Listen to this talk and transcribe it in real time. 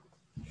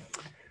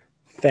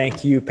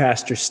Thank you,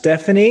 Pastor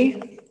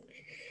Stephanie.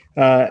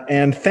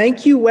 And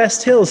thank you,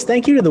 West Hills.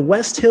 Thank you to the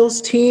West Hills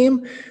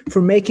team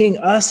for making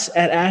us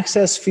at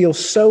Access feel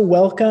so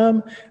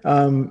welcome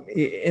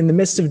in the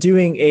midst of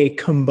doing a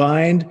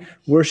combined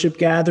worship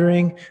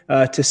gathering,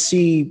 to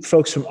see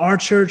folks from our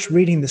church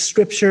reading the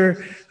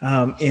scripture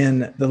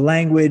in the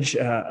language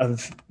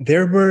of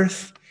their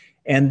birth,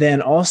 and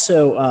then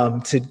also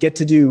to get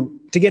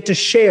to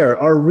share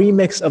our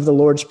remix of the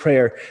Lord's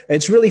Prayer.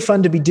 It's really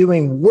fun to be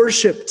doing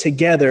worship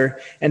together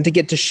and to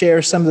get to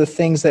share some of the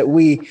things that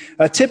we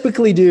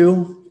typically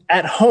do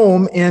at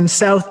home in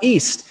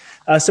Southeast.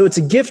 So it's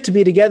a gift to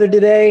be together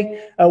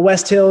today,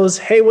 West Hills.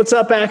 Hey, what's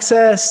up,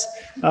 Access?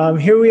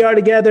 Here we are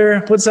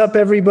together. What's up,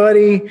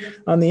 everybody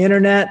on the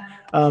internet?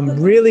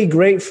 Really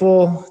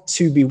grateful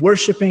to be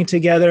worshiping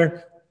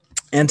together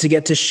and to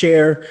get to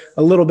share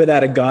a little bit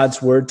out of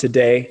God's word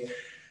today.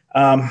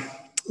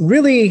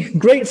 Really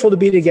grateful to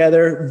be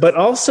together, but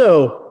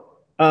also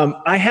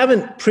I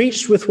haven't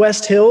preached with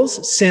West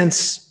Hills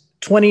since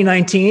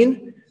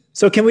 2019.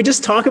 So can we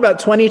just talk about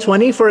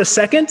 2020 for a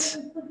second?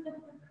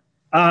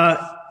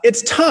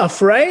 It's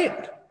tough,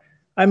 right?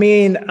 I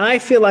mean, I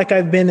feel like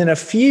I've been in a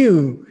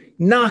few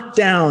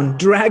knockdown,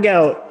 drag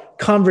out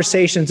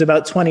conversations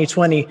about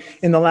 2020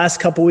 in the last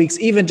couple weeks,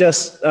 even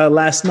just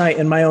last night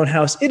in my own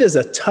house. It is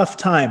a tough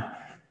time.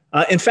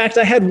 In fact,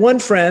 I had one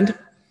friend,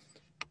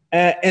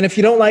 and if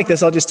you don't like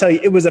this, I'll just tell you,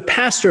 it was a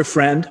pastor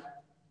friend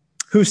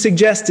who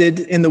suggested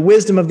in the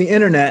wisdom of the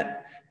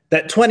internet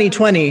that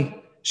 2020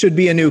 should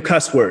be a new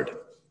cuss word.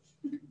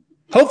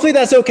 Hopefully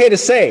that's okay to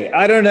say.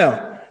 I don't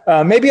know.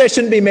 Maybe I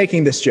shouldn't be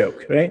making this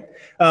joke, right?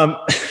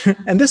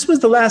 And this was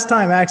the last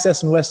time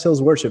Access and West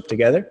Hills worshiped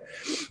together.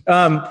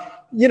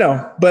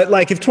 But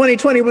like if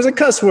 2020 was a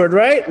cuss word,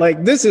 right?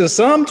 Like this is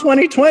some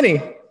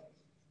 2020.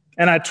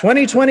 And I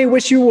 2020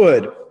 wish you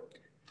would.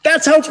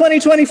 That's how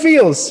 2020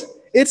 feels.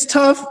 It's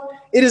tough.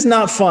 It is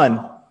not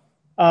fun.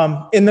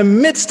 In the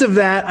midst of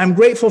that, I'm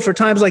grateful for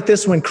times like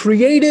this when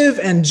creative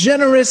and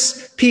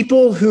generous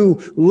people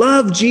who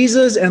love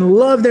Jesus and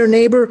love their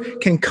neighbor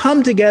can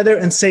come together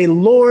and say,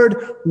 Lord,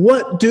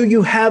 what do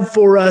you have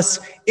for us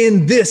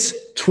in this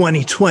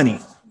 2020?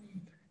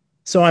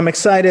 So I'm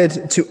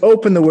excited to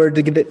open the word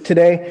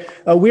today.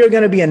 We are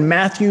going to be in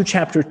Matthew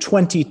chapter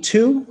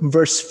 22,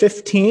 verse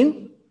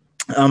 15.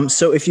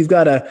 So if you've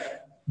got a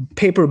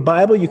paper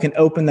Bible, you can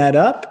open that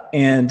up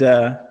and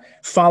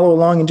follow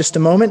along in just a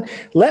moment.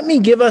 Let me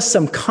give us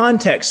some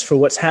context for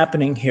what's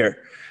happening here.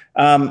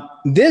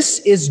 This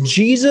is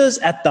Jesus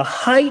at the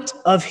height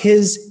of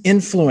his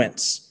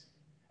influence.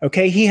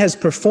 Okay, he has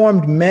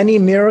performed many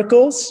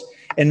miracles.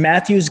 In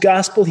Matthew's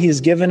gospel, he has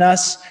given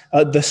us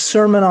the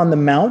Sermon on the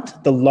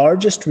Mount, the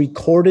largest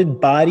recorded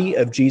body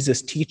of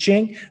Jesus'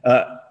 teaching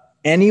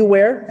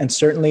anywhere, and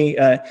certainly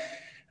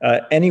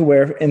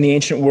anywhere in the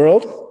ancient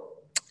world.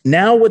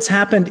 Now what's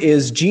happened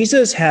is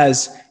Jesus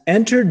has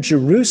entered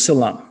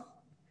Jerusalem,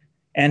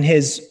 and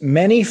his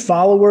many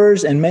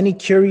followers and many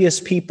curious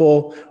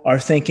people are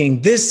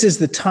thinking, this is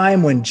the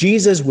time when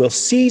Jesus will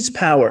seize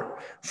power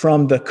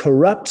from the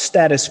corrupt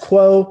status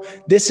quo.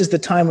 This is the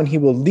time when he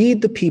will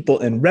lead the people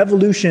in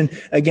revolution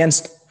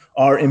against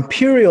our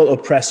imperial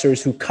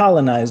oppressors who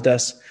colonized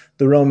us,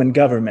 the Roman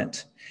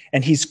government.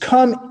 And he's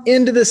come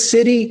into the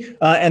city,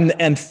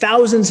 and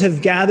thousands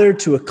have gathered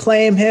to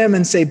acclaim him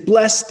and say,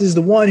 blessed is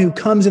the one who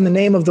comes in the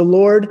name of the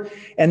Lord.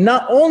 And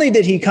not only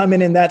did he come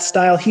in that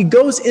style, he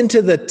goes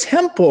into the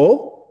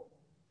temple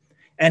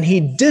and he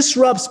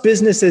disrupts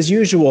business as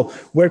usual,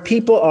 where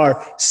people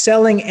are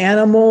selling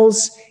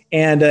animals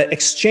and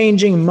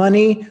exchanging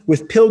money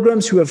with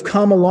pilgrims who have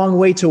come a long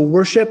way to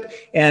worship,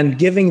 and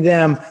giving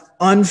them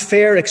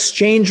unfair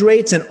exchange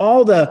rates and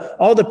all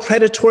the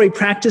predatory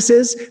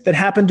practices that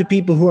happen to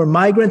people who are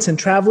migrants and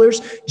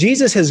travelers.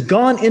 Jesus has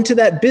gone into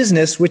that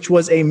business, which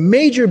was a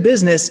major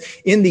business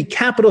in the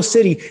capital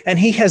city, and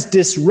he has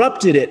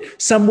disrupted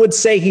it. Some would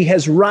say he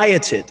has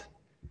rioted.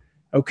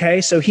 Okay,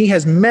 so he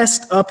has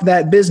messed up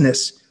that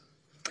business.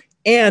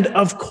 And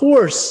of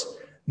course,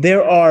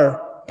 there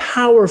are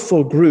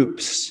powerful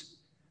groups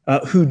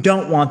who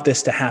don't want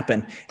this to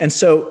happen. And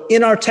so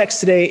in our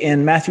text today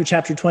in Matthew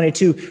chapter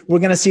 22, we're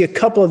going to see a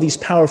couple of these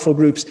powerful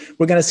groups.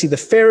 We're going to see the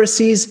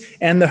Pharisees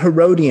and the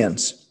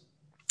Herodians.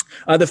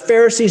 The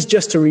Pharisees,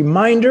 just a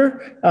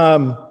reminder,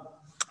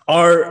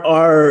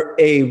 are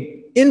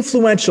a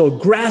influential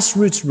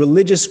grassroots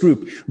religious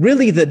group,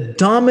 really the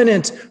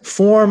dominant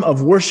form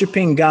of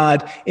worshiping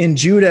God in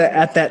Judah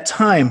at that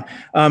time.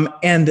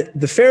 And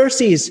the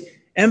Pharisees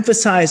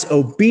emphasize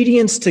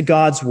obedience to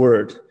God's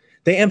word.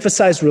 They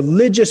emphasize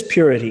religious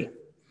purity,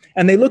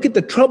 and they look at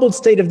the troubled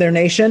state of their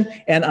nation.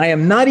 And I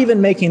am not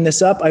even making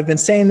this up. I've been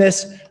saying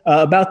this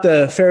about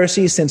the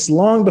Pharisees since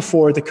long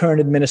before the current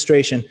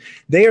administration.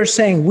 They are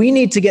saying we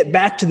need to get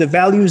back to the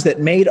values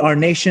that made our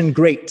nation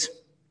great.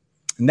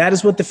 And that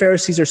is what the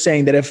Pharisees are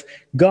saying, that if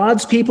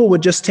God's people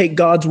would just take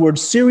God's word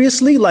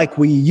seriously like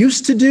we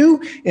used to do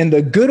in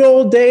the good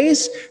old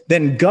days,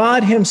 then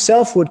God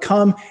himself would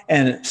come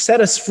and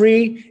set us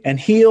free and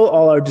heal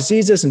all our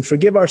diseases and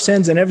forgive our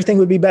sins, and everything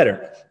would be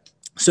better.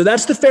 So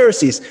that's the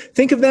Pharisees.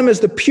 Think of them as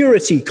the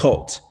purity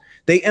cult.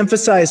 They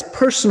emphasize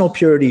personal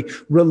purity,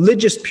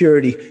 religious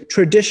purity,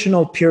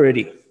 traditional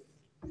purity.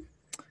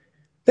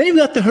 Then you've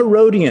got the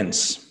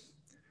Herodians.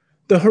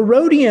 The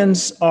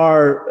Herodians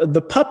are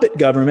the puppet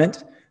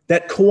government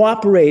that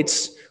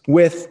cooperates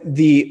with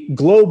the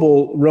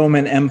global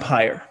Roman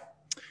Empire.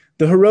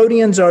 The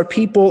Herodians are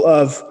people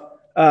of,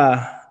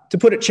 to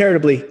put it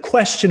charitably,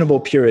 questionable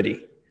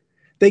purity.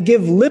 They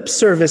give lip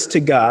service to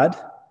God,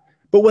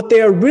 but what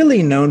they are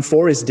really known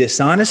for is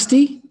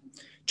dishonesty,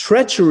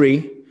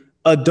 treachery,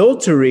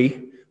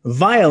 adultery,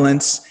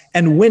 violence,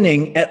 and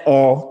winning at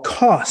all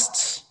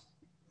costs.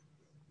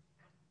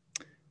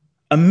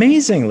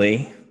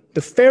 Amazingly,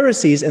 the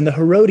Pharisees and the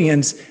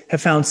Herodians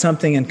have found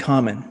something in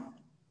common.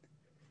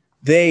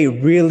 They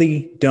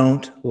really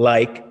don't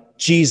like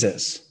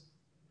Jesus.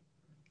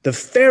 The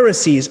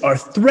Pharisees are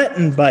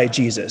threatened by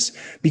Jesus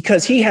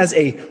because he has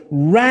a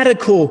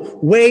radical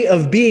way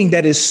of being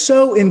that is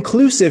so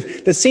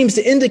inclusive that seems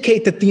to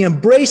indicate that the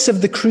embrace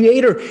of the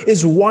Creator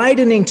is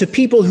widening to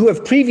people who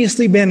have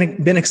previously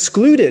been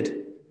excluded.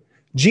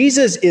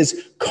 Jesus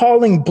is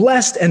calling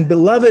blessed and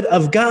beloved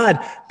of God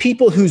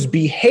people whose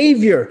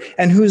behavior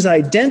and whose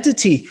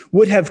identity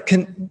would have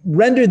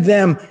rendered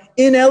them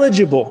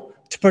ineligible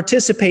to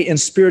participate in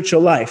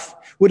spiritual life,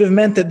 would have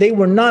meant that they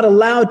were not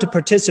allowed to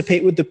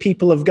participate with the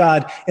people of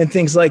God in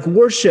things like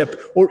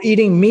worship or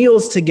eating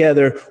meals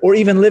together or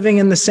even living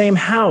in the same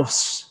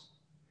house.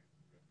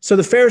 So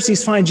the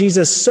Pharisees find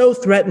Jesus so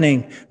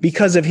threatening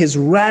because of his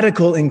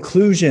radical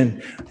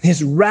inclusion,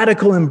 his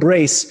radical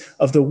embrace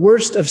of the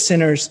worst of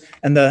sinners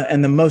and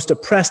the most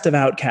oppressed of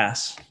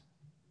outcasts.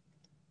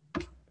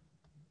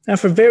 Now,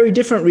 for very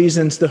different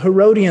reasons, the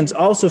Herodians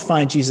also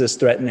find Jesus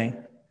threatening,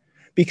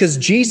 because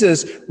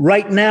Jesus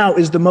right now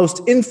is the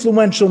most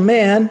influential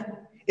man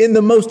in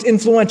the most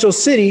influential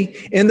city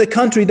in the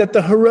country that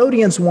the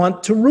Herodians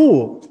want to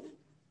rule.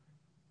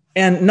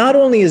 And not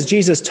only is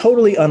Jesus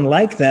totally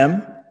unlike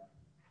them,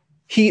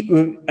 he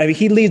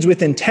leads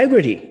with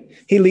integrity.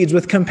 He leads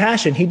with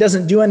compassion. He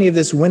doesn't do any of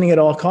this winning at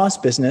all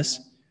cost business.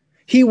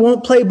 He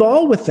won't play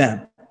ball with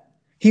them.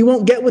 He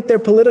won't get with their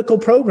political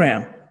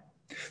program.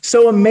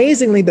 So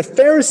amazingly, the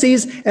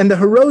Pharisees and the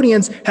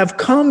Herodians have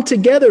come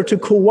together to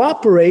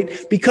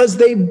cooperate because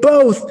they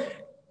both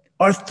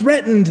are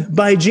threatened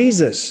by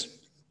Jesus.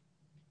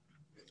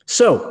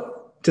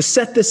 So, to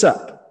set this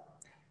up,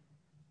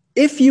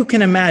 if you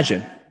can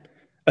imagine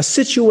a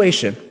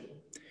situation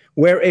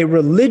where a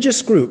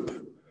religious group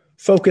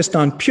focused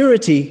on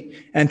purity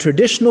and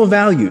traditional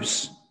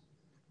values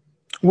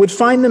would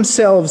find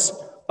themselves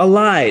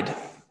allied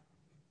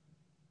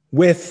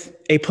with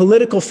a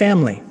political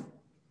family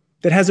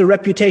that has a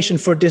reputation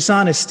for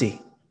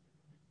dishonesty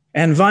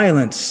and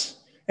violence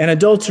and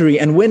adultery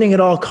and winning at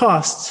all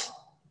costs,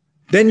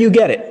 then you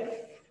get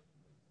it.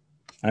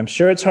 I'm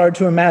sure it's hard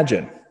to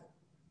imagine,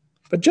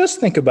 but just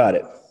think about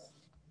it.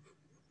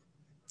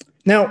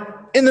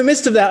 Now, in the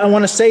midst of that, I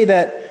want to say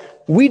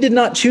that we did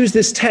not choose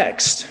this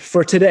text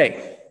for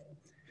today.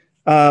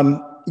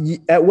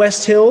 At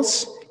West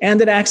Hills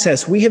and at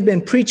Access, we have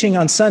been preaching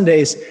on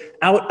Sundays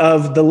out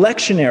of the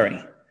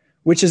lectionary,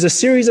 which is a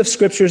series of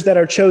scriptures that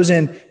are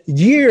chosen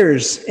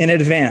years in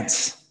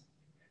advance.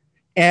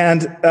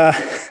 And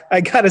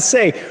I got to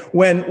say,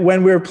 when we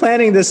were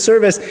planning this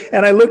service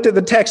and I looked at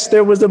the text,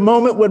 there was a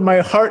moment when my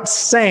heart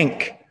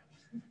sank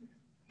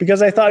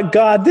because I thought,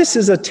 God, this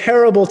is a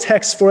terrible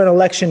text for an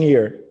election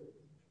year.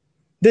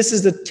 This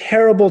is a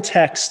terrible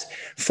text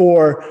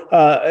for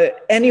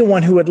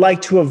anyone who would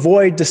like to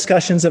avoid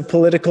discussions of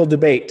political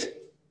debate.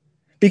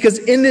 Because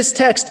in this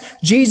text,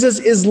 Jesus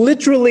is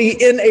literally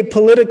in a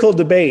political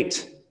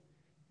debate.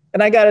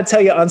 And I got to tell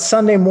you, on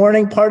Sunday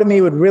morning, part of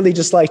me would really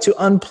just like to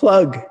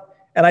unplug.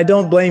 And I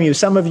don't blame you.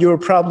 Some of you are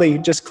probably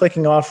just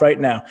clicking off right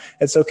now.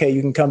 It's okay.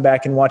 You can come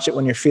back and watch it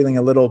when you're feeling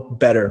a little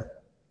better.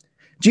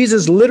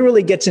 Jesus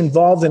literally gets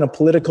involved in a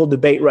political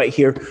debate right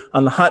here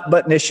on the hot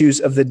button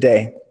issues of the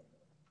day.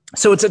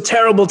 So it's a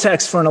terrible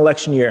text for an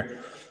election year,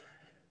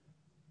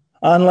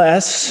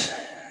 unless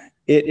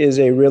it is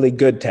a really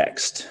good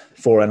text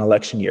for an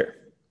election year.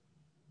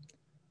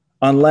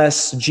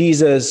 Unless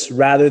Jesus,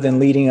 rather than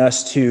leading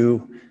us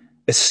to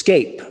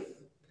escape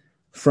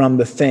from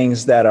the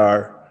things that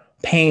are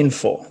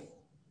painful,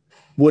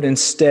 would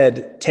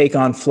instead take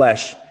on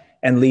flesh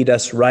and lead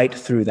us right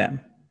through them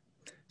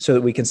so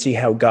that we can see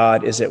how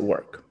God is at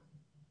work.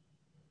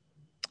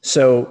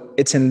 So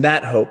it's in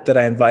that hope that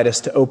I invite us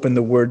to open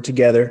the word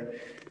together.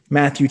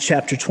 Matthew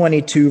chapter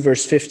 22,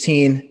 verse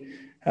 15.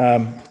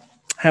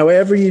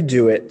 However you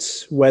do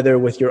it, whether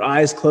with your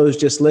eyes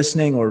closed, just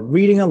listening or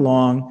reading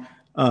along,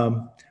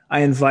 I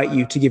invite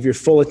you to give your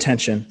full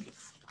attention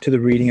to the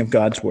reading of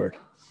God's word.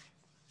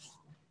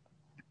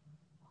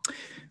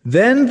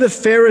 Then the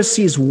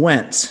Pharisees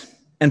went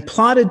and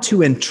plotted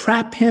to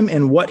entrap him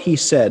in what he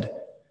said.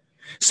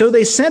 So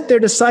they sent their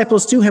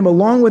disciples to him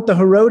along with the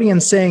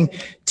Herodians, saying,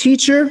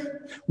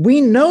 "Teacher,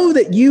 we know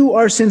that you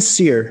are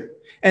sincere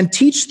and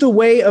teach the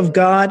way of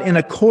God in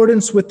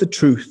accordance with the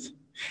truth,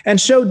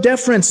 and show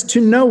deference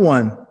to no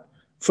one,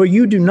 for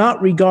you do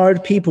not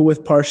regard people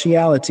with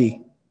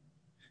partiality.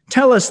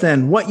 Tell us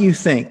then what you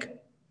think.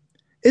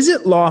 Is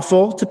it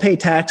lawful to pay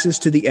taxes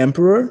to the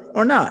emperor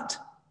or not?"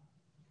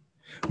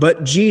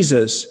 But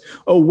Jesus,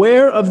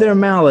 aware of their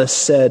malice,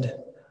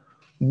 said,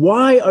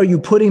 "Why are you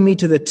putting me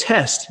to the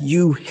test,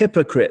 you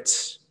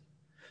hypocrites?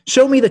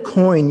 Show me the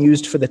coin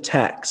used for the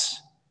tax."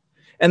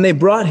 And they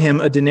brought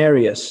him a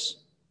denarius.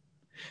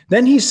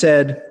 Then he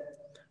said,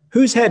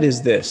 "Whose head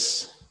is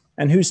this,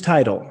 and whose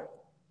title?"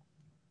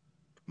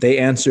 They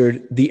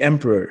answered, "The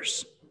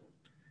emperor's."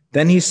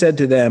 Then he said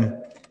to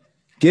them,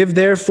 "Give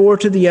therefore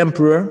to the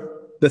emperor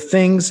the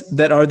things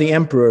that are the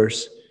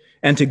emperor's,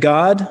 and to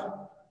God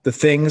the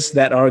things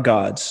that are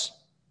God's."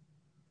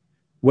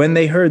 When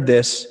they heard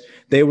this,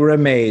 they were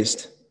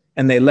amazed,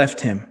 and they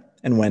left him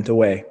and went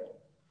away.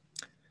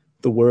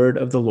 The word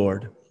of the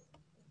Lord.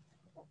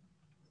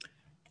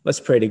 Let's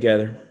pray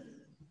together.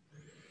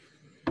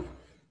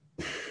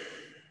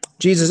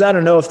 Jesus, I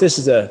don't know if this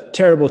is a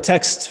terrible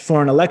text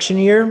for an election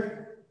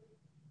year,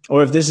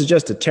 or if this is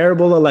just a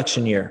terrible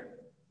election year.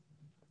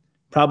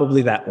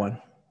 Probably that one.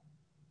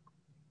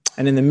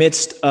 And in the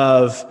midst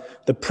of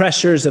the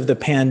pressures of the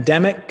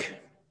pandemic,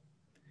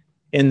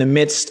 in the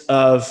midst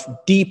of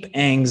deep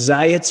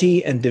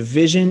anxiety and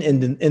division,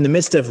 in the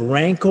midst of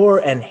rancor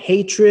and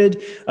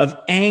hatred, of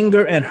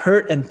anger and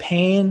hurt and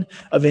pain,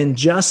 of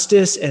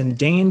injustice and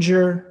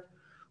danger,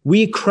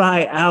 we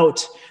cry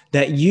out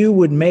that you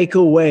would make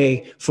a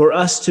way for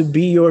us to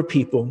be your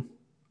people.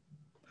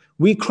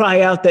 We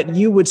cry out that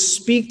you would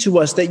speak to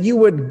us, that you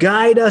would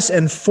guide us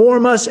and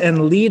form us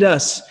and lead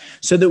us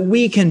so that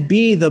we can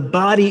be the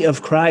body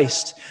of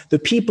Christ, the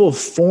people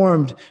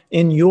formed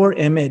in your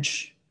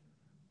image.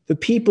 The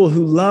people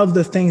who love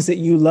the things that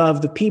you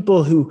love, the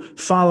people who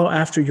follow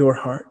after your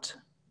heart.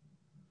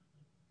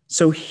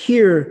 So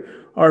hear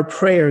our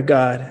prayer,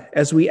 God,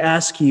 as we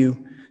ask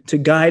you to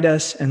guide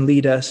us and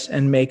lead us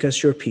and make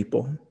us your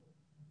people.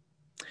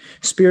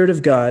 Spirit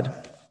of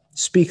God,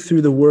 speak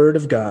through the word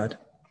of God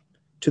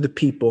to the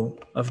people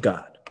of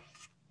God.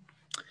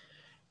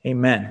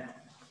 Amen.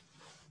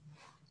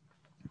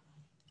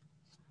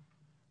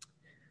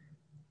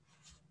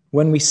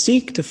 When we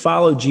seek to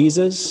follow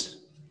Jesus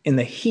in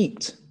the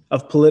heat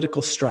of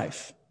political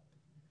strife,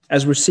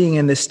 as we're seeing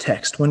in this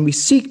text, when we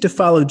seek to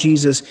follow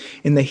Jesus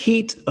in the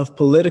heat of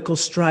political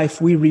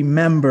strife, we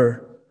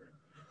remember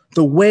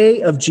the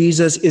way of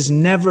Jesus is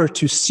never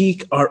to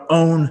seek our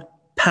own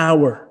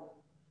power.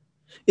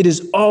 It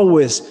is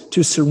always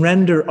to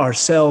surrender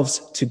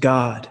ourselves to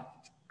God.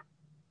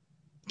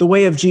 The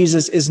way of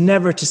Jesus is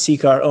never to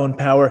seek our own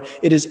power.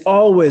 It is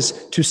always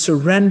to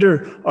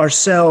surrender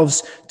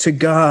ourselves to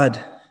God.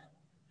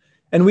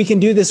 And we can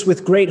do this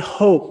with great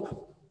hope,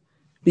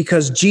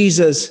 because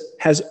Jesus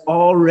has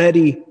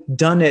already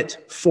done it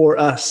for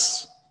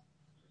us.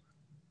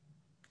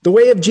 The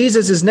way of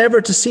Jesus is never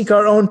to seek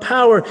our own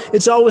power.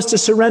 It's always to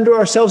surrender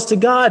ourselves to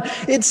God.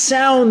 It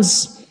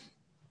sounds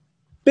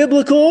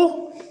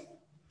biblical.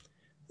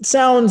 It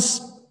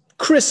sounds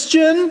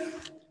Christian.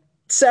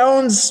 It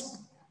sounds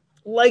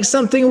like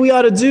something we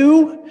ought to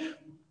do.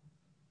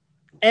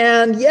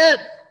 And yet,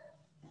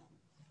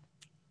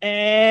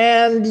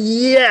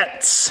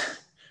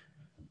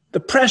 the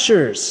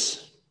pressures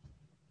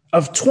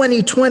of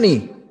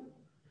 2020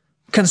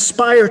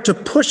 conspire to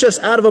push us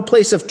out of a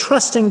place of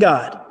trusting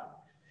God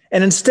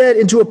and instead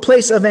into a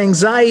place of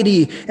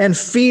anxiety and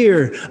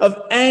fear, of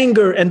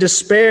anger and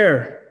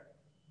despair.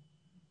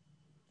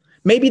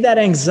 Maybe that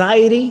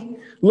anxiety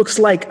looks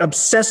like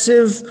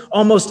obsessive,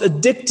 almost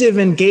addictive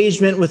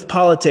engagement with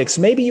politics.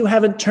 Maybe you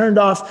haven't turned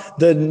off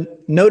the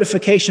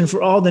notification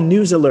for all the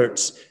news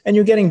alerts and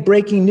you're getting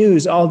breaking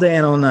news all day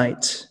and all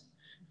night.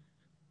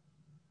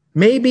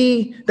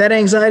 Maybe that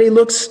anxiety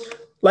looks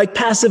like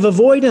passive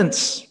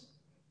avoidance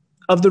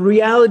of the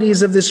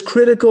realities of this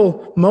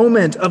critical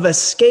moment of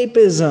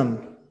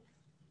escapism.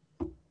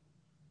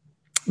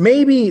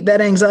 Maybe that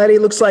anxiety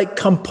looks like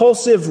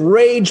compulsive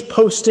rage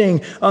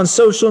posting on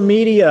social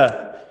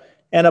media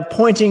and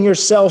appointing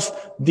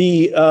yourself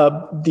the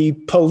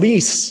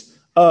police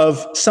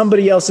of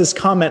somebody else's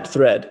comment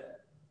thread.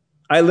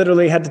 I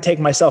literally had to take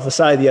myself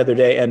aside the other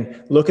day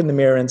and look in the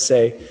mirror and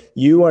say,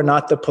 "You are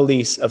not the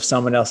police of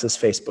someone else's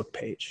Facebook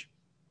page."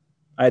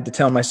 I had to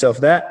tell myself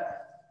that.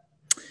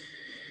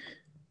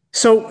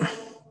 So,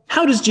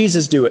 how does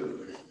Jesus do it?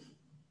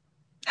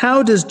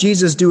 How does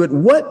Jesus do it?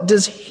 What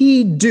does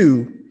he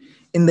do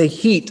in the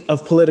heat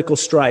of political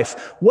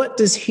strife? What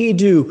does he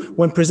do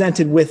when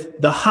presented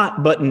with the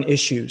hot button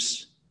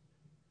issues?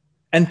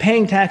 And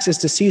paying taxes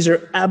to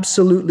Caesar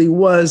absolutely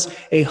was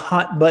a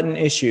hot button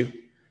issue,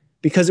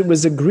 because it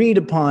was agreed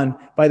upon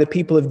by the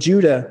people of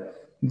Judah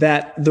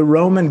that the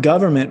Roman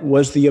government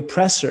was the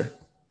oppressor.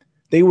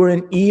 They were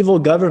an evil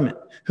government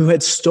who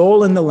had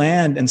stolen the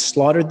land and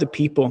slaughtered the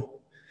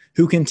people,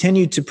 who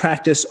continued to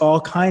practice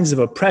all kinds of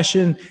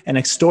oppression and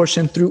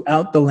extortion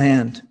throughout the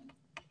land.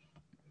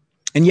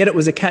 And yet it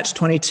was a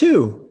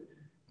catch-22,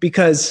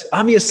 because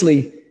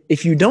obviously,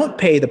 if you don't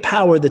pay the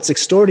power that's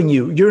extorting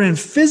you, you're in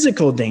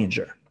physical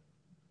danger.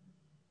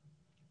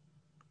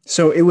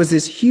 So it was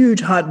this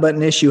huge hot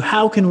button issue.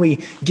 How can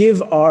we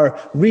give our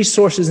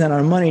resources and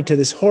our money to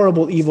this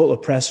horrible, evil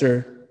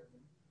oppressor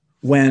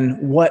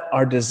when what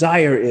our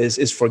desire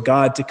is for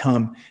God to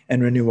come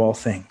and renew all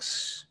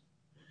things?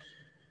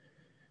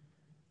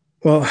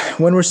 Well,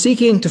 when we're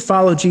seeking to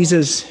follow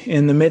Jesus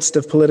in the midst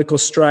of political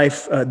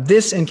strife,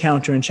 this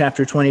encounter in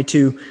chapter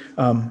 22,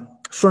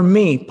 for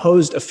me,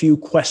 posed a few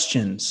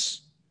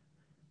questions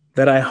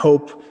that I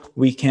hope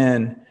we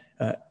can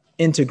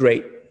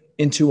integrate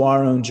into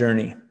our own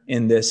journey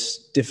in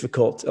this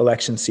difficult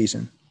election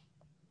season.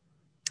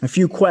 A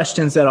few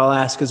questions that I'll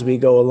ask as we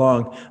go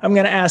along. I'm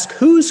going to ask,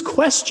 whose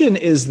question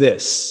is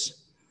this?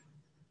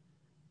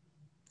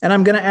 And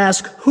I'm going to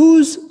ask,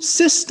 whose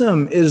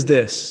system is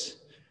this?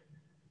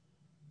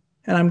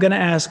 And I'm going to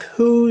ask,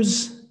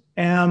 whose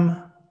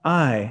am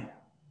I?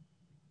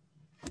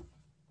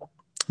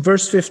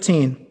 Verse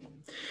 15.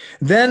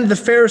 Then the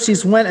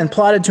Pharisees went and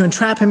plotted to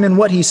entrap him in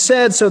what he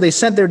said, so they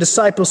sent their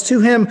disciples to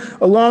him,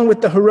 along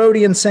with the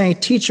Herodians, saying,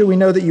 "Teacher, we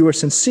know that you are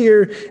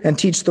sincere and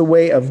teach the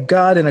way of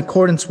God in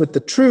accordance with the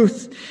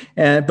truth."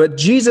 But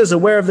Jesus,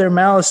 aware of their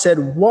malice,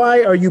 said,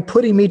 "Why are you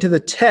putting me to the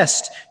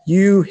test,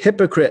 you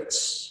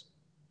hypocrites?"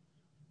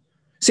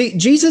 See,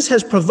 Jesus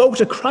has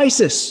provoked a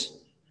crisis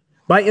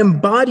by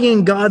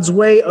embodying God's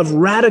way of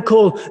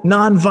radical,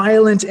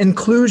 nonviolent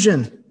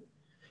inclusion.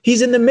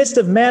 He's in the midst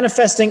of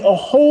manifesting a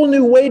whole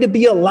new way to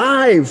be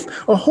alive,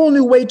 a whole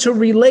new way to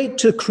relate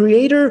to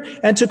Creator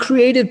and to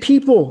created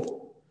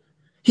people.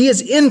 He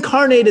has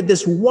incarnated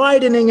this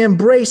widening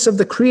embrace of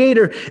the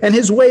Creator, and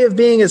his way of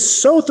being is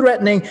so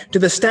threatening to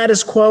the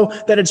status quo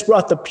that it's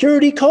brought the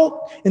purity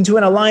cult into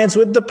an alliance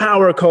with the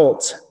power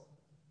cult.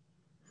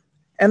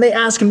 And they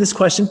ask him this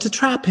question to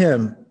trap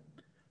him,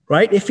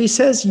 right? If he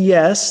says,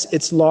 yes,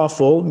 it's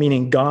lawful,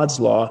 meaning God's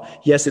law,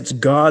 yes, it's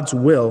God's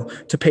will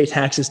to pay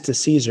taxes to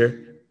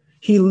Caesar,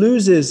 he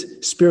loses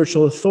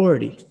spiritual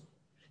authority.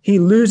 He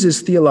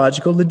loses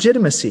theological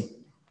legitimacy.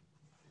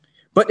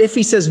 But if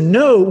he says,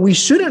 no, we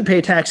shouldn't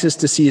pay taxes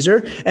to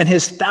Caesar, and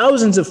his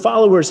thousands of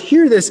followers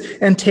hear this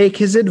and take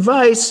his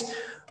advice,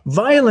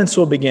 violence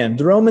will begin.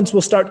 The Romans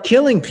will start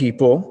killing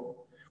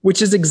people,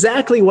 which is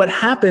exactly what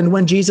happened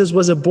when Jesus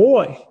was a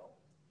boy.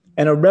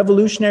 And a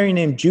revolutionary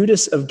named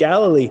Judas of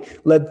Galilee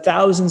led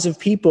thousands of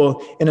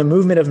people in a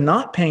movement of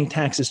not paying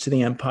taxes to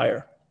the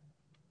empire.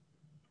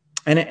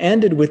 And it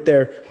ended with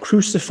their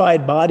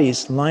crucified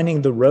bodies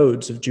lining the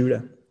roads of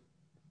Judah.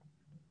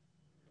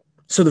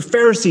 So the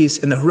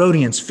Pharisees and the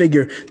Herodians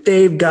figure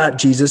they've got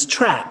Jesus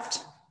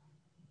trapped.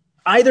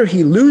 Either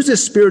he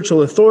loses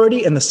spiritual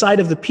authority in the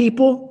sight of the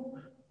people,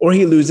 or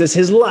he loses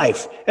his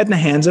life at the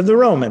hands of the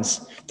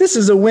Romans. This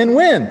is a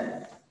win-win.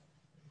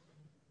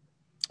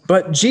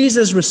 But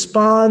Jesus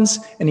responds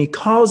and he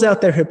calls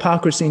out their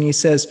hypocrisy and he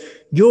says,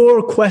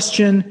 your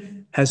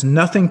question has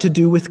nothing to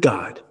do with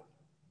God.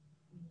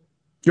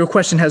 Your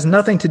question has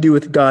nothing to do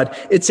with God.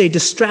 It's a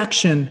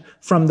distraction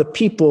from the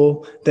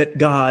people that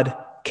God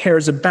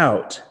cares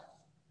about.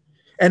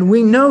 And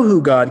we know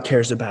who God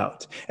cares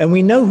about. And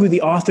we know who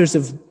the authors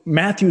of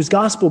Matthew's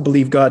gospel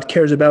believe God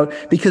cares about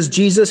because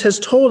Jesus has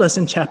told us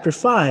in chapter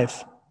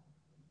 5.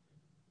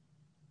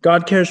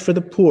 God cares for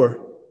the poor.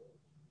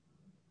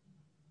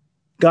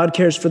 God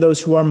cares for those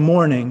who are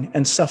mourning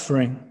and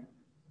suffering.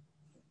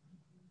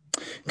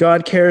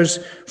 God cares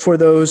for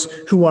those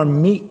who are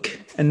meek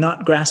and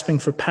not grasping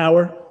for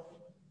power.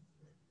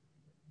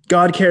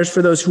 God cares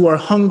for those who are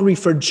hungry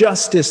for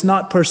justice,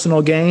 not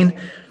personal gain.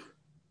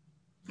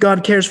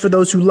 God cares for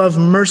those who love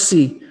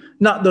mercy,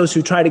 not those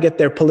who try to get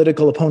their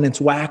political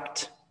opponents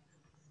whacked.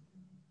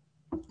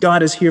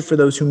 God is here for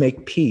those who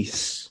make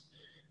peace,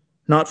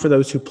 not for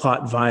those who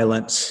plot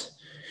violence.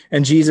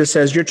 And Jesus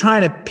says, you're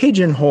trying to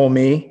pigeonhole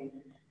me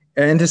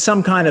into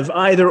some kind of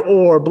either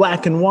or,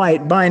 black and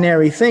white,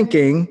 binary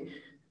thinking.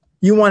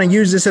 You want to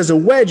use this as a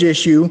wedge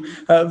issue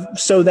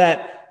so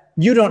that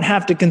you don't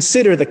have to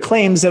consider the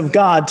claims of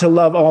God to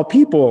love all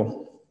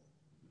people.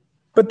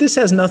 But this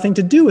has nothing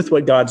to do with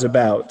what God's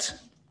about.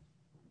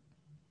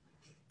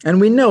 And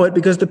we know it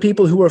because the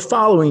people who are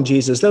following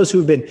Jesus, those who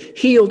have been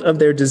healed of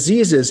their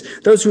diseases,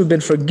 those who have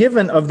been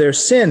forgiven of their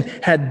sin,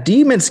 had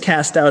demons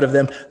cast out of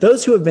them,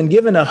 those who have been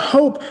given a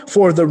hope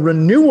for the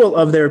renewal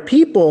of their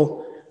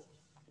people,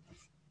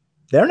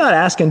 they're not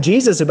asking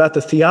Jesus about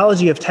the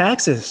theology of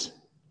taxes.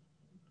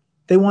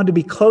 They want to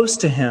be close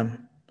to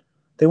him.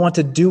 They want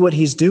to do what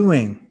he's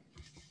doing.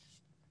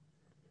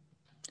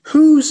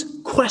 Whose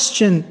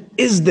question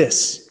is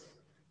this?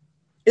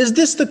 Is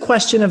this the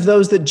question of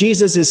those that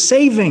Jesus is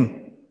saving?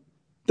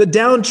 The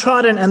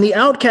downtrodden and the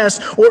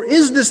outcast? Or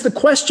is this the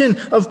question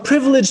of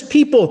privileged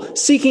people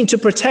seeking to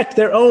protect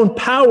their own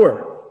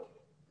power?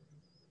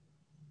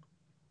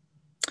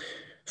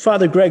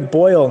 Father Greg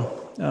Boyle,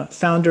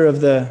 founder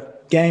of the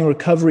gang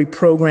recovery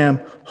program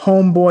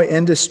Homeboy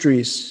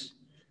Industries,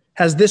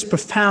 has this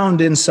profound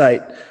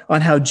insight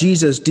on how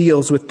Jesus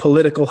deals with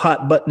political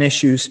hot-button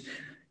issues.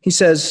 He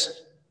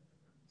says,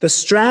 the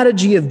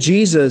strategy of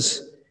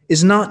Jesus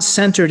is not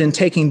centered in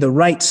taking the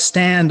right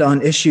stand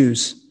on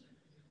issues,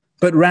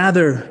 but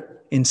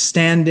rather in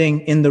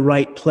standing in the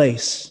right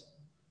place.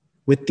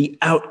 with the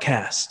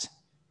outcast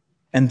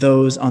and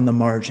those on the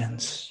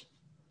margins.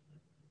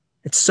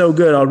 It's so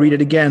good. I'll read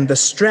it again. The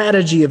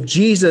strategy of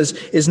Jesus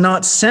is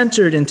not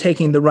centered in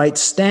taking the right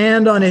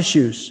stand on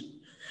issues,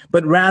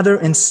 but rather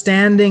in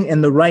standing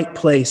in the right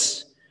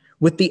place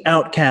with the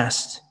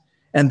outcast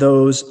and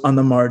those on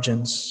the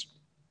margins.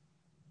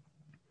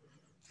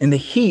 In the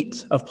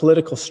heat of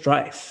political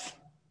strife,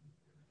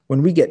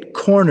 when we get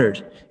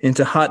cornered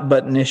into hot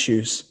button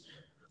issues,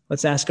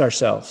 let's ask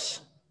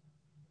ourselves,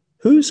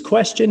 whose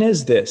question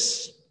is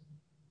this?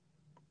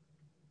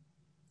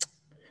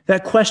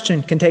 That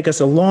question can take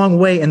us a long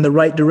way in the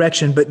right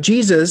direction, but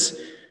Jesus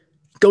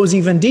goes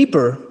even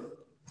deeper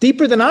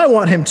than I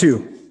want him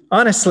to,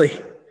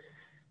 honestly.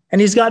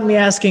 And he's got me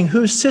asking,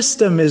 whose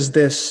system is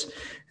this?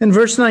 In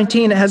verse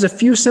 19, it has a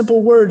few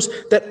simple words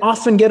that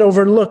often get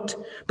overlooked,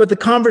 but the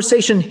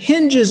conversation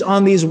hinges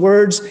on these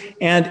words,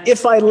 and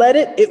if I let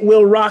it, it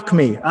will rock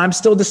me. I'm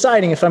still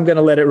deciding if I'm going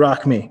to let it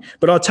rock me,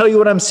 but I'll tell you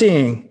what I'm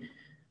seeing.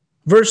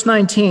 Verse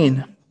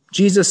 19,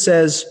 Jesus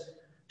says,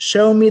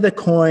 "Show me the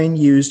coin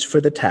used for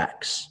the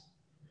tax."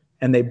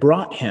 And they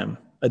brought him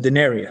a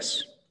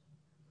denarius.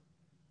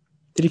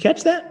 Did you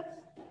catch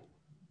that?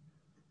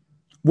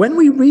 When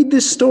we read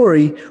this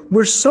story,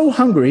 we're so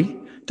hungry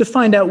to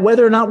find out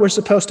whether or not we're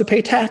supposed to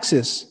pay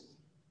taxes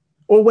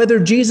or whether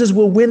Jesus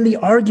will win the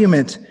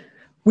argument.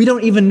 We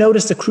don't even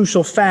notice a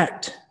crucial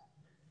fact.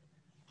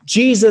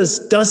 Jesus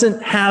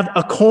doesn't have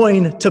a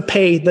coin to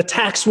pay the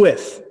tax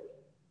with.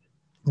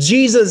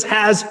 Jesus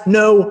has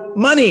no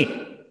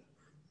money.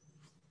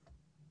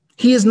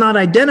 He is not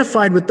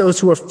identified with those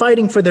who are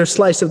fighting for their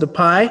slice of the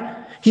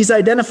pie. He's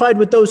identified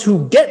with those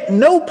who get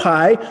no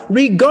pie,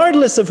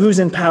 regardless of who's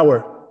in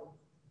power.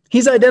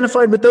 He's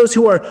identified with those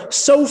who are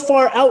so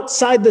far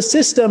outside the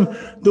system,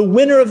 the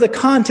winner of the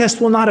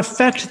contest will not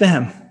affect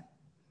them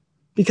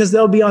because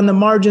they'll be on the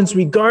margins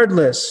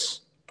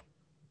regardless.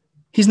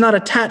 He's not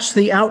attached to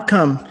the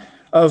outcome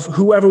of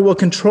whoever will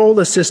control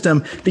the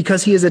system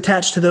because he is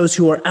attached to those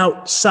who are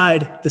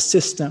outside the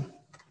system.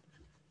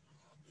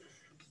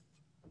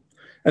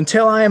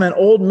 Until I am an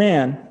old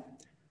man,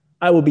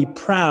 I will be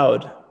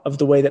proud of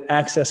the way that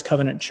Access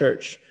Covenant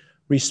Church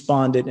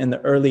responded in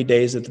the early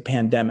days of the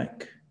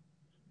pandemic.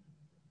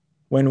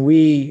 When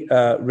we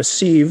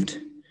received,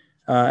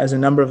 as a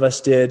number of us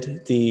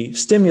did, the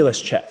stimulus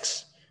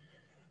checks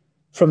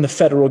from the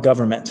federal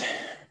government.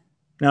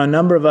 Now, a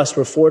number of us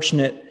were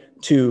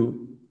fortunate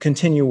to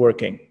continue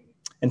working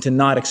and to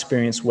not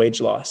experience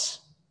wage loss.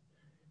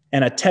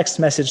 And a text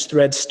message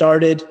thread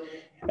started.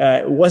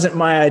 It wasn't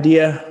my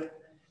idea,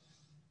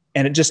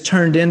 and it just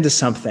turned into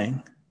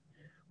something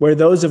where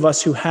those of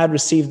us who had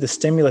received the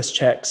stimulus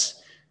checks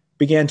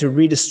began to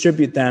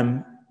redistribute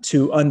them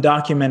to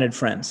undocumented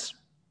friends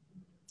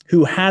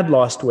who had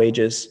lost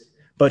wages,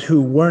 but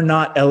who were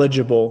not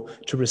eligible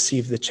to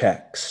receive the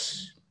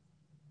checks.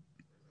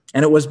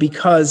 And it was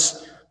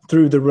because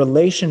through the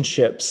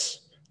relationships,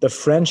 the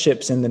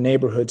friendships in the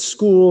neighborhood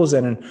schools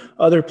and in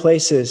other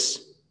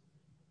places,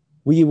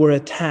 we were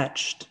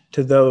attached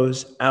to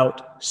those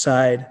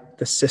outside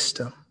the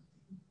system.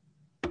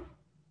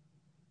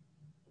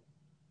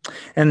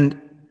 And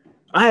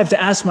I have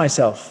to ask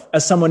myself,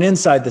 as someone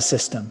inside the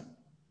system,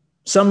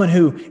 someone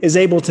who is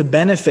able to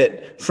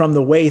benefit from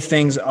the way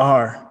things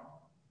are,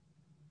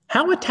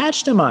 how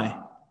attached am I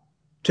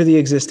to the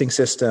existing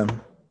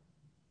system?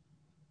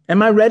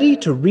 Am I ready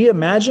to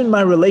reimagine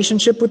my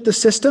relationship with the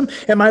system?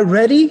 Am I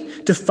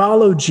ready to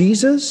follow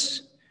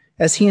Jesus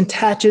as he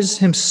attaches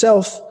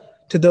himself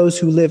to those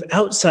who live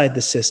outside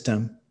the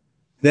system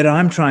that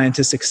I'm trying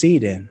to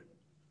succeed in?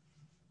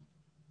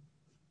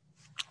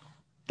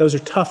 Those are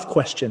tough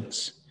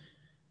questions,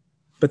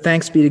 but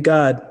thanks be to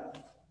God,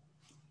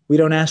 we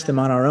don't ask them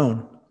on our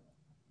own.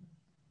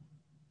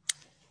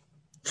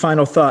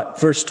 Final thought,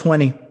 verse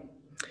 20.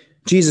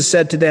 Jesus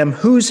said to them,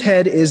 "Whose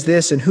head is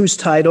this and whose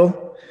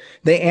title?"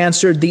 They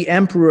answered, "The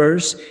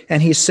emperor's."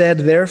 And he said,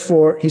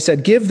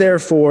 "Give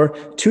therefore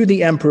to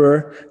the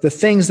emperor the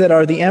things that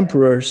are the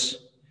emperor's,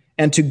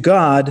 and to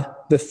God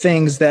the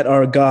things that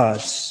are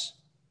God's."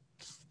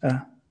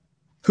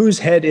 Whose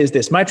head is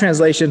this? My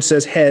translation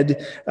says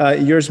head.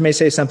 Yours may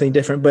say something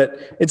different, but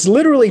it's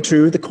literally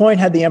true. The coin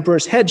had the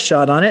emperor's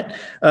headshot on it,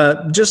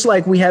 just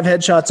like we have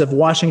headshots of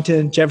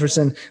Washington,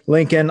 Jefferson,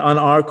 Lincoln on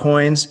our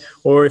coins,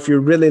 or if you're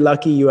really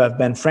lucky, you have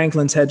Ben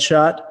Franklin's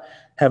headshot.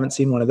 Haven't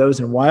seen one of those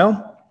in a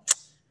while.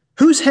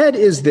 Whose head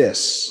is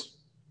this?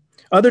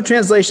 Other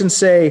translations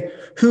say,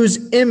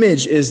 whose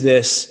image is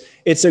this?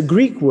 It's a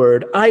Greek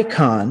word,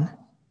 icon.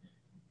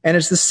 And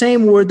it's the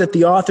same word that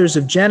the authors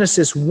of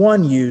Genesis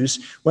 1 use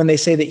when they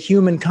say that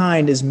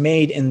humankind is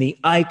made in the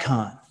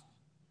icon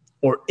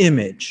or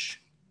image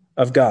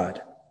of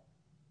God.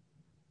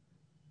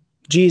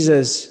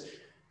 Jesus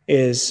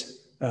is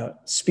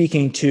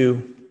speaking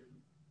to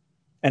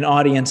an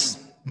audience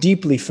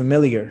deeply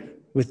familiar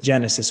with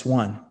Genesis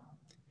 1.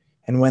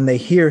 And when they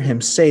hear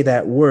him say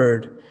that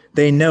word,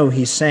 they know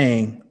he's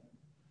saying,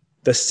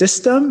 the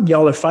system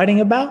y'all are fighting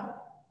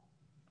about,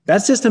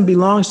 that system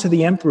belongs to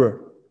the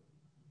emperor.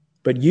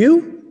 But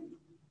you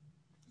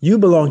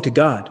belong to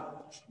God.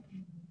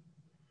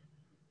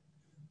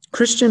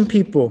 Christian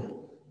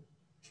people,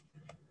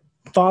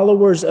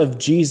 followers of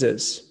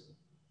Jesus.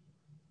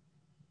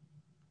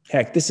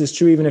 Heck, this is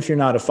true even if you're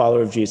not a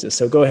follower of Jesus.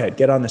 So go ahead,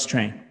 get on this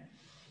train.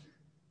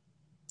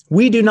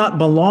 We do not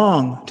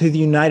belong to the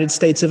United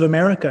States of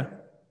America.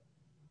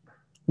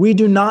 We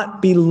do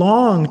not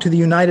belong to the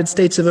United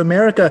States of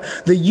America.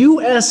 The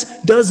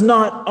U.S. does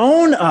not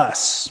own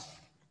us.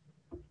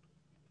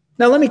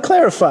 Now, let me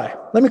clarify.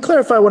 Let me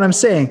clarify what I'm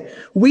saying.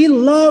 We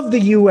love the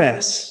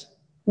U.S.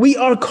 We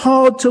are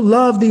called to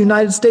love the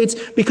United States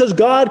because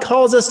God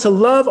calls us to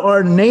love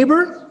our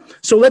neighbor.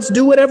 So let's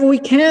do whatever we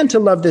can to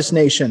love this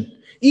nation.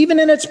 Even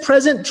in its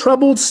present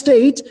troubled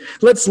state,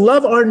 let's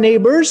love our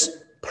neighbors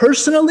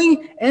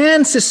personally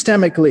and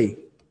systemically.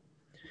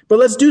 But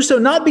let's do so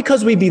not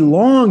because we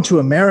belong to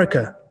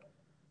America,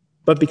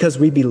 but because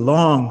we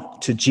belong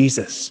to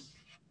Jesus.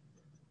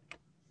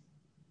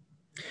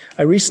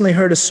 I recently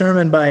heard a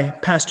sermon by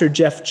Pastor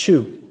Jeff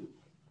Chu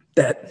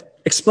that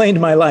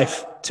explained my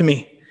life to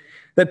me,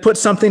 that put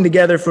something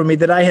together for me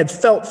that I had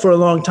felt for a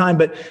long time,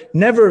 but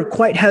never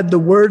quite had the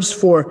words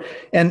for.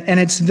 And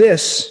it's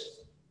this: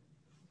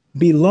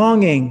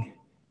 belonging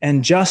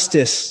and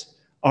justice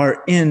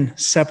are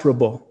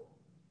inseparable.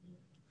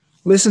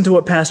 Listen to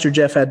what Pastor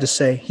Jeff had to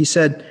say. He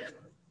said,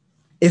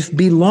 if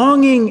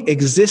belonging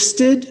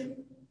existed,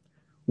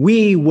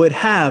 we would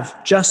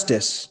have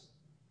justice.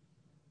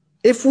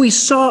 If we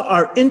saw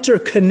our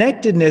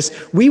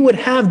interconnectedness, we would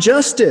have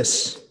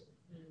justice.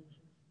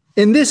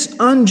 In this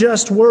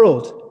unjust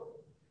world,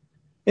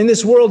 in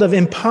this world of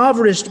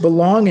impoverished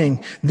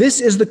belonging, this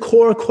is the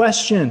core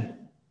question.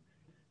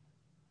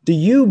 Do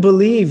you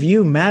believe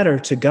you matter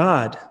to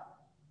God?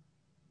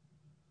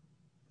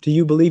 Do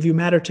you believe you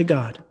matter to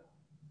God?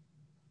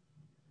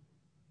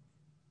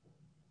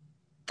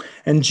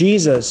 And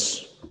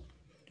Jesus,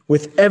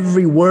 with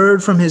every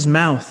word from his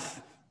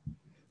mouth,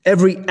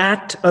 every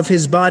act of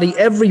his body,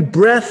 every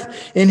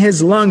breath in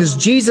his lungs,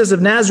 Jesus of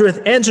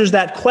Nazareth answers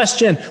that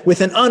question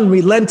with an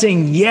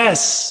unrelenting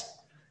yes.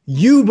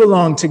 You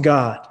belong to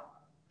God.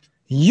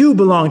 You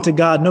belong to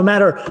God, no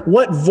matter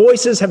what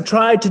voices have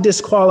tried to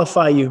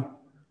disqualify you.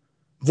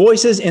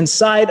 Voices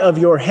inside of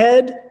your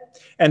head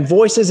and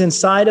voices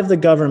inside of the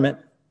government.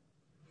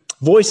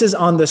 Voices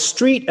on the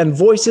street and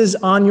voices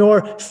on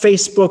your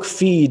Facebook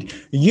feed.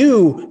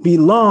 You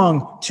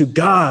belong to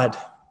God.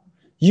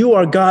 You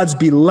are God's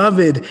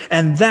beloved,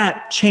 and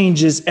that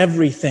changes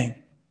everything.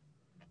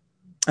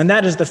 And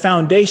that is the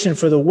foundation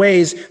for the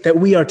ways that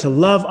we are to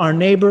love our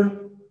neighbor.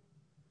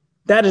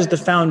 That is the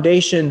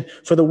foundation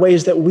for the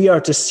ways that we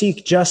are to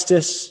seek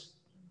justice.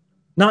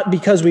 Not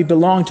because we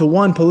belong to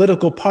one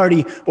political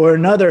party or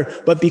another,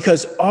 but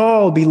because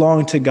all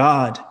belong to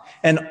God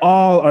and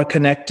all are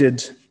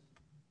connected.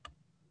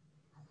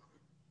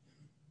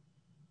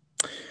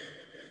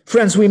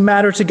 Friends, we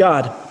matter to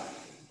God,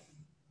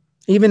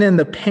 even in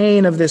the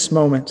pain of this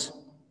moment.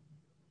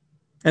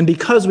 And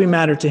because we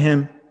matter to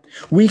him,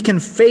 we can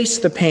face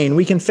the pain,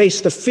 we can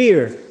face the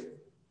fear,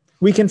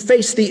 we can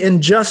face the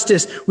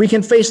injustice, we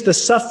can face the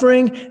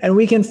suffering, and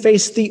we can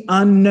face the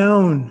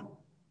unknown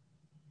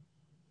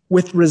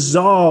with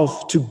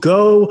resolve to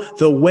go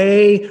the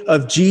way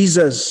of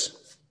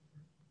Jesus,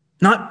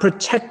 not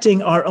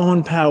protecting our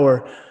own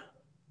power,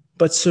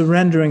 but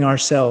surrendering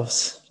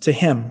ourselves to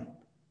him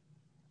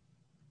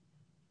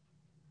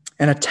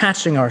and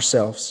attaching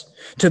ourselves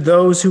to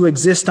those who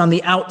exist on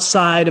the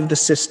outside of the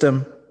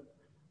system,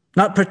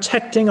 not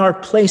protecting our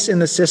place in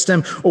the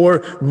system,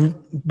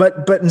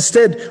 but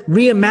instead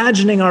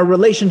reimagining our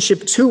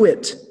relationship to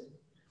it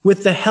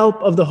with the help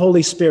of the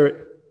Holy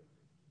Spirit.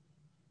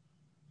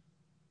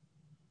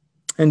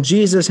 And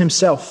Jesus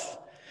himself,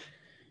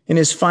 in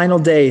his final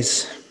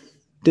days,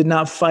 did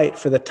not fight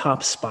for the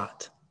top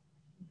spot.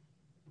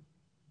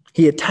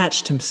 He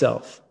attached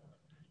himself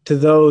to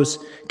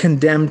those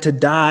condemned to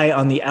die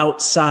on the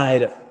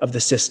outside of the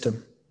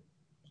system,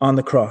 on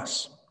the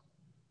cross.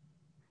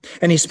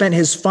 And he spent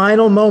his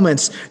final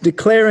moments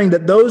declaring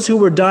that those who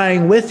were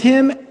dying with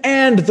him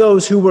and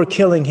those who were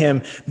killing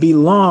him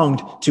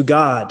belonged to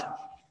God.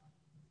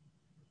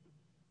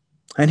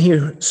 And he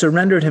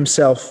surrendered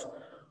himself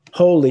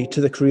wholly to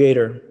the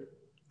Creator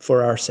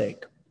for our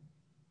sake,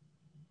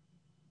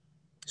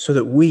 so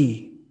that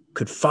we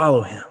could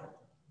follow him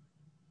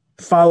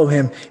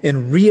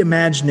in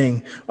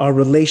reimagining our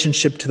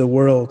relationship to the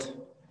world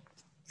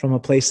from a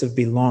place of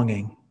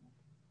belonging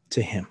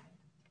to him.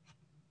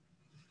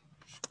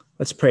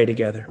 Let's pray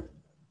together.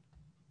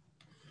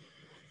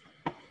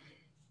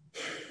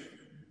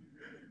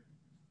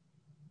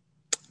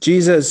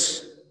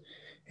 Jesus,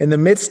 in the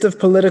midst of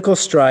political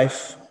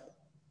strife,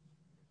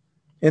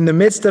 in the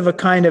midst of a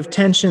kind of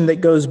tension that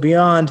goes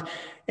beyond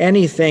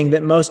anything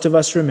that most of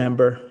us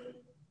remember,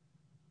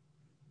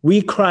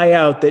 we cry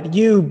out that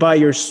you, by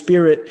your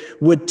Spirit,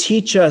 would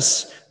teach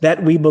us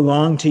that we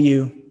belong to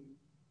you.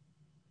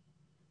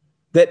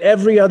 That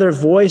every other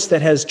voice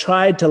that has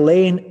tried to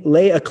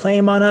lay a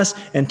claim on us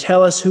and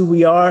tell us who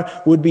we are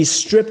would be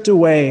stripped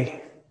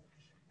away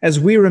as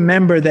we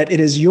remember that it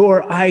is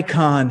your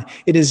icon,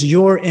 it is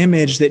your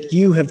image that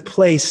you have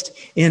placed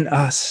in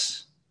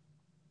us.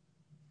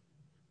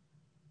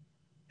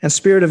 And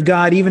Spirit of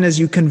God, even as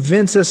you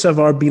convince us of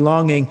our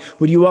belonging,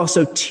 would you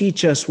also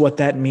teach us what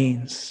that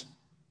means?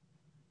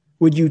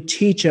 Would you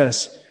teach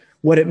us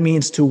what it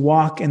means to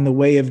walk in the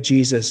way of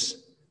Jesus,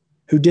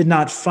 who did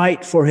not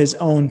fight for his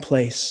own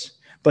place,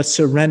 but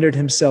surrendered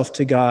himself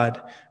to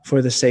God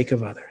for the sake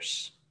of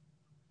others?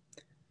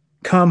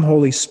 Come,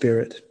 Holy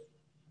Spirit.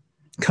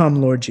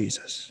 Come, Lord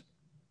Jesus.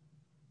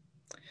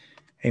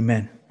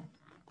 Amen.